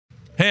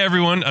Hey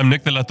everyone, I'm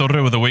Nick de la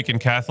Torre with Awaken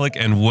Catholic,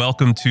 and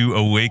welcome to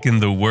Awaken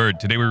the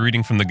Word. Today we're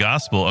reading from the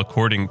Gospel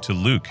according to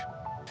Luke.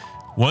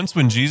 Once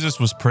when Jesus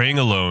was praying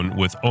alone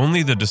with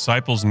only the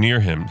disciples near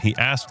him, he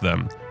asked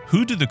them,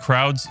 "Who do the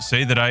crowds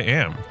say that I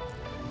am?"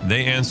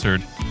 They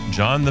answered,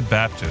 "John the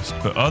Baptist,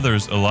 but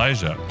others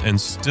Elijah, and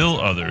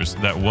still others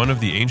that one of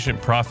the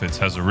ancient prophets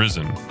has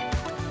arisen."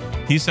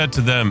 He said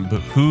to them,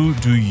 "But who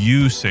do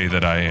you say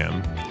that I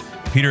am?"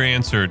 Peter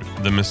answered,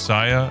 "The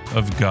Messiah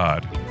of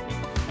God."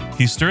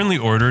 He sternly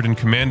ordered and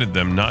commanded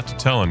them not to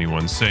tell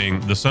anyone,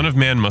 saying, "The Son of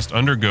Man must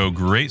undergo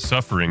great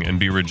suffering and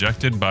be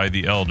rejected by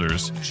the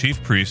elders,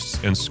 chief priests,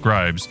 and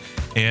scribes,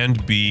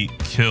 and be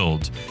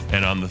killed,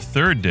 and on the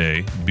third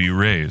day be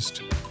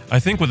raised." I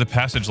think with a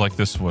passage like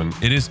this one,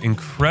 it is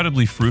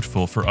incredibly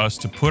fruitful for us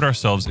to put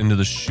ourselves into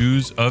the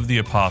shoes of the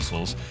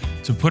apostles,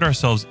 to put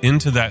ourselves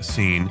into that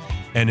scene,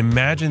 and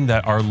imagine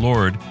that our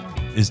Lord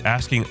is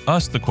asking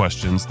us the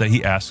questions that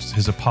he asks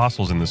his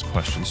apostles in this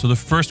question. So the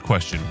first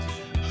question,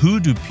 who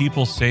do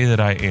people say that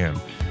I am?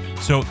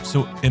 So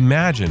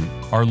imagine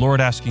our Lord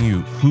asking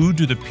you, who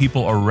do the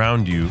people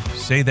around you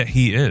say that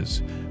he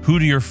is? Who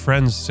do your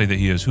friends say that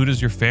he is? Who does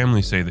your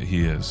family say that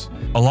he is?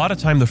 A lot of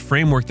time, the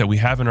framework that we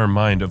have in our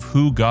mind of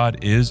who God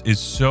is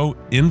so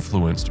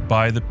influenced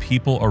by the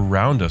people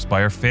around us,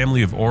 by our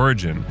family of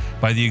origin,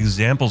 by the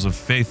examples of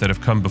faith that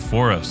have come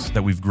before us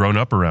that we've grown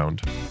up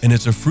around. And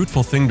it's a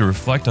fruitful thing to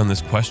reflect on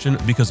this question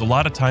because a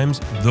lot of times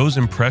those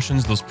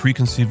impressions, those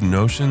preconceived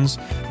notions,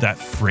 that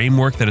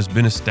framework that has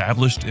been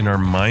established in our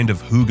mind of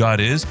who God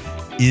is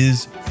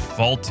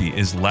faulty,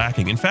 is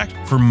lacking. In fact,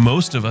 for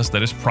most of us,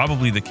 that is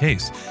probably the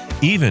case.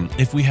 Even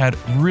if we had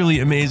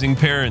really amazing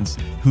parents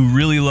who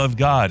really love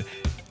God,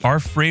 our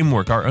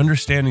framework, our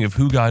understanding of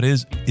who God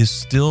is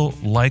still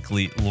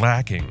likely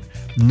lacking.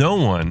 No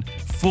one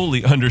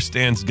fully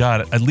understands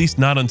God, at least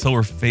not until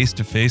we're face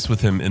to face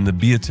with him in the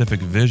beatific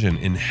vision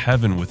in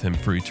heaven with him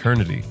for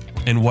eternity.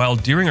 And while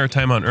during our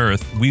time on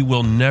earth, we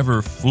will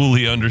never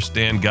fully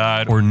understand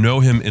God or know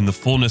him in the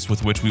fullness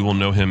with which we will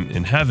know him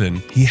in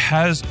heaven, he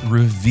has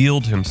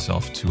revealed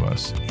himself to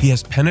us. He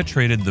has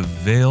penetrated the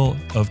veil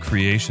of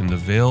creation, the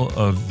veil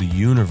of the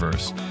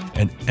universe,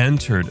 and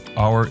entered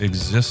our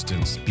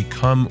existence,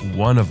 become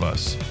one of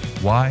us.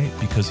 Why?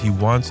 Because he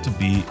wants to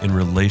be in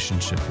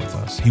relationship with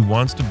us. He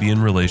wants to be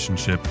in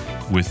relationship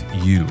with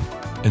you.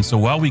 And so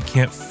while we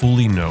can't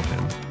fully know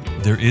him,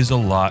 there is a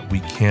lot we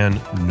can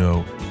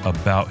know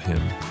about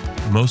him.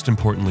 Most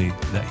importantly,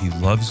 that he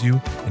loves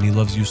you, and he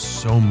loves you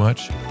so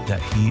much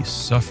that he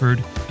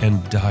suffered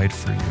and died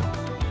for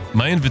you.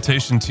 My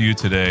invitation to you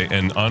today,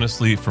 and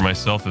honestly for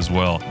myself as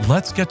well,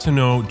 let's get to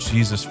know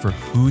Jesus for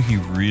who he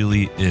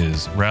really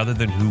is, rather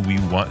than who we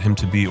want him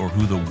to be or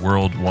who the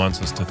world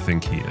wants us to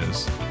think he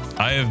is.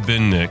 I have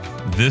been Nick.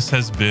 This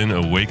has been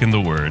Awaken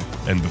the Word.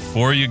 And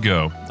before you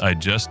go, I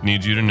just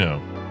need you to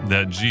know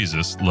that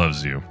Jesus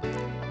loves you.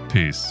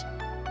 Peace.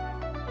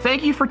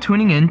 Thank you for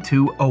tuning in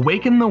to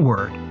Awaken the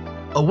Word.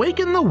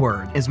 Awaken the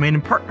Word is made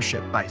in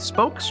partnership by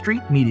Spoke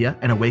Street Media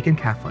and Awaken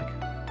Catholic.